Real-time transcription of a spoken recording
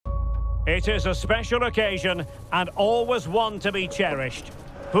It is a special occasion and always one to be cherished.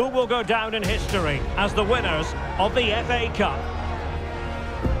 Who will go down in history as the winners of the FA Cup?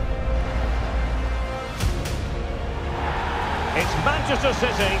 It's Manchester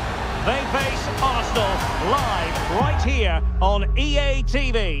City. They face Arsenal live right here on EA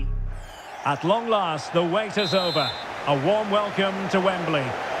TV. At long last, the wait is over. A warm welcome to Wembley.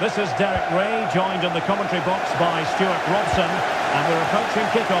 This is Derek Ray, joined in the commentary box by Stuart Robson, and we're approaching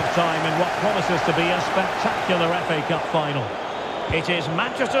kick-off time in what promises to be a spectacular FA Cup final. It is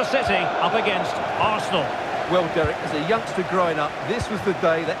Manchester City up against Arsenal. Well, Derek, as a youngster growing up, this was the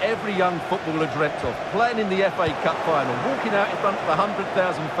day that every young footballer dreamt of. Playing in the FA Cup final, walking out in front of 100,000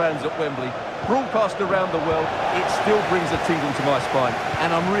 fans at Wembley, broadcast around the world, it still brings a tingle to my spine.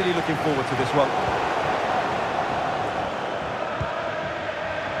 And I'm really looking forward to this one.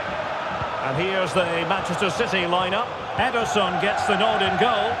 And here's the Manchester City lineup. Ederson gets the nod in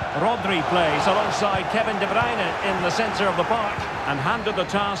goal. Rodri plays alongside Kevin De Bruyne in the centre of the park. And handed the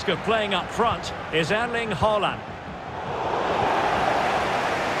task of playing up front is Erling Haaland.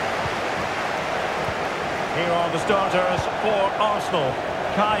 Here are the starters for Arsenal.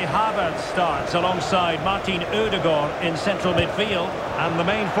 Kai Havertz starts alongside Martin Odegaard in central midfield. And the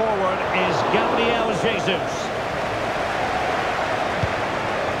main forward is Gabriel Jesus.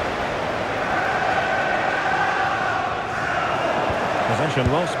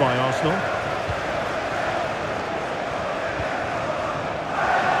 Possession lost by Arsenal.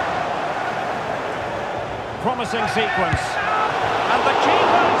 Promising sequence. And the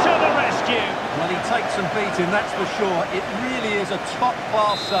keeper to the rescue. Well, he takes some beating, that's for sure. It really is a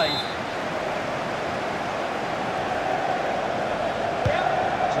top-class save.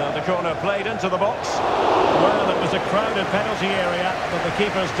 So the corner played into the box. Well, it was a crowded penalty area, but the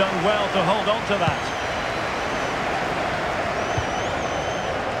keeper's done well to hold on to that.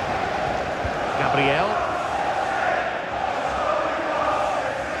 Gabriel.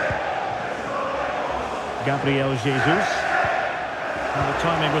 Gabriel Jesus. And the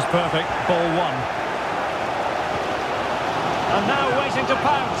timing was perfect. Ball one. And now waiting to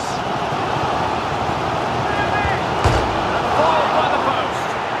pounce. And fouled by the post.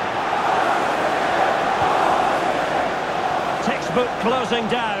 Textbook closing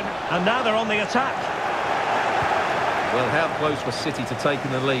down. And now they're on the attack. Well, how close was City to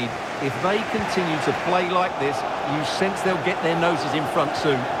taking the lead? If they continue to play like this, you sense they'll get their noses in front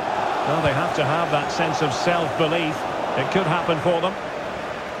soon. Well, they have to have that sense of self-belief. It could happen for them.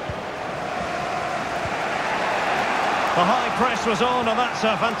 The high press was on, and that's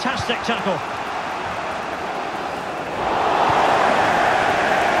a fantastic tackle.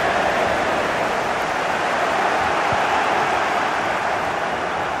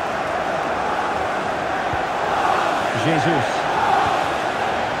 Jesus.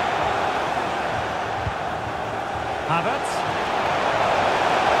 Havertz.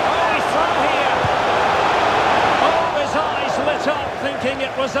 Oh, he's through here. Oh, his eyes lit up, thinking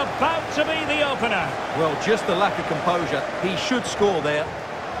it was about to be the opener. Well, just the lack of composure. He should score there.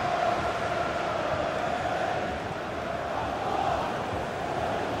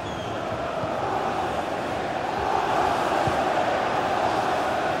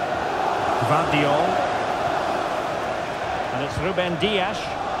 Vardiol. And it's Ruben Dias.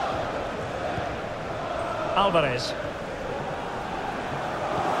 Alvarez.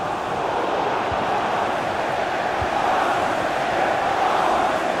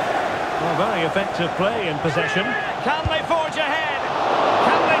 Well, very effective play in possession. Can they forge ahead?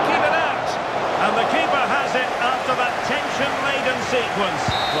 Can they keep it out? And the keeper has it after that tension-laden sequence.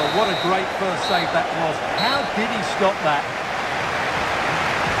 Well, what a great first save that was. How did he stop that?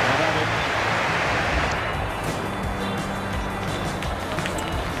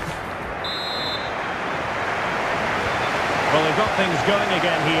 Well, they've got things going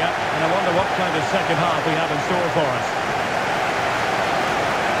again here, and I wonder what kind of second half we have in store for us.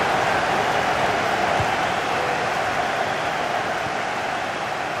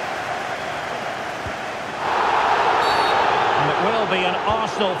 And it will be an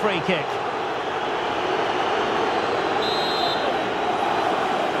Arsenal free kick.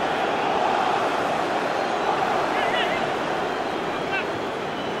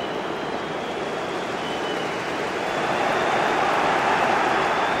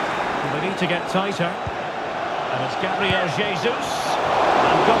 To get tighter, and it's Gabriel Jesus,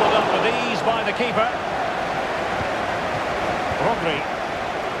 and gobbled up with ease by the keeper. Rodri.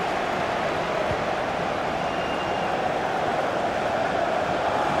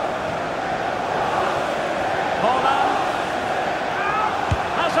 Haaland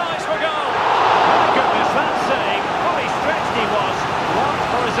has eyes for goal. My goodness, that save! Fully stretched he was. One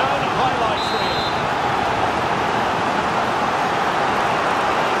for his own highlight.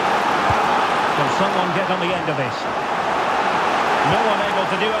 on the end of this. No one able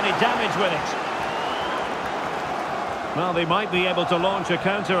to do any damage with it. Well, they might be able to launch a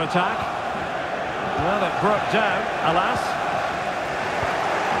counter-attack. Well, it broke down, alas.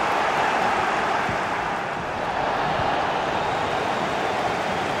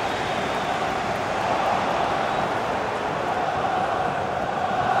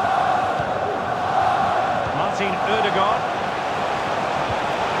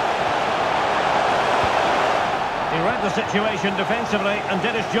 He read the situation defensively and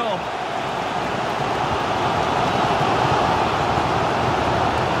did his job.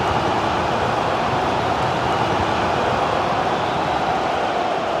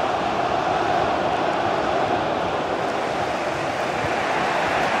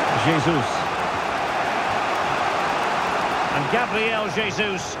 Jesus. And Gabriel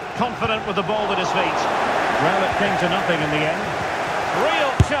Jesus, confident with the ball at his feet. Well, it came to nothing in the end. Real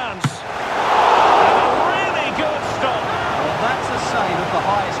chance. And a really good stop. Well, that's a save of the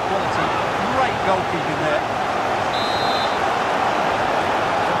highest quality. Great goalkeeping there.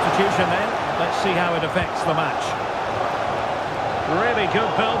 Substitution then. Let's see how it affects the match. Really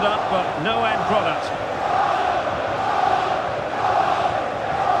good build-up, but no end product.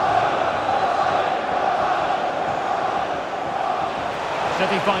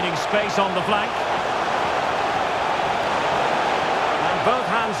 City finding space on the flank. And both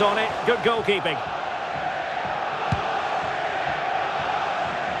hands on it. Good goalkeeping.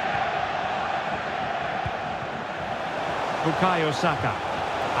 Bukayo Saka.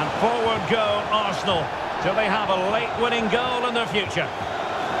 And forward go Arsenal. Do they have a late winning goal in their future?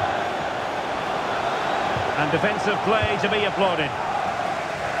 And defensive play to be applauded.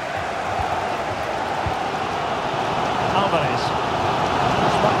 Alvarez.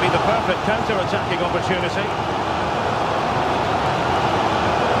 This might be the perfect counter-attacking opportunity.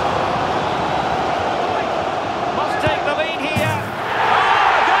 Must take the lead here.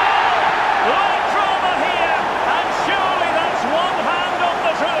 Oh, goal! Late drama here. And surely that's one hand on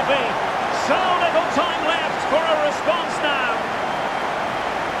the trophy. So little time left for a response now.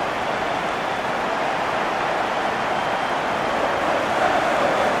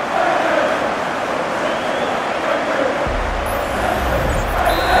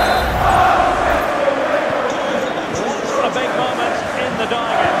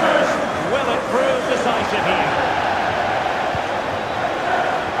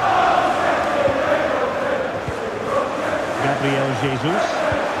 Gabriel Jesus.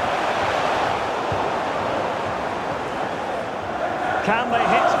 Can they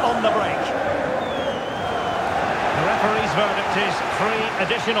hit on the break? The referee's verdict is 3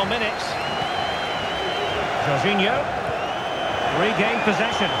 additional minutes. Jorginho. Regained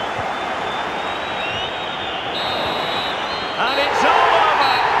possession. And it's all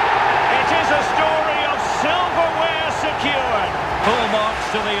over. It is a story of silverware secured. Full marks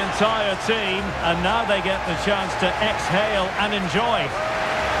to the entire team, and now they get the chance to exhale and enjoy.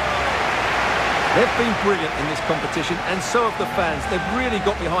 They've been brilliant in this competition, and so have the fans. They've really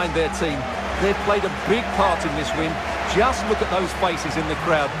got behind their team. They've played a big part in this win. Just look at those faces in the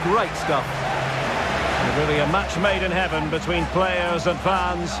crowd. Great stuff. Really a match made in heaven between players and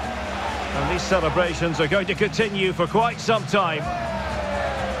fans. And these celebrations are going to continue for quite some time.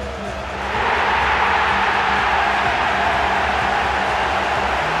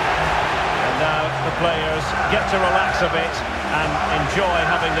 The players get to relax a bit and enjoy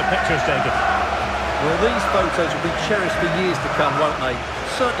having the pictures taken. Well, these photos will be cherished for years to come, won't they?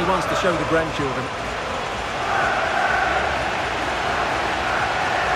 Certainly ones to show the grandchildren.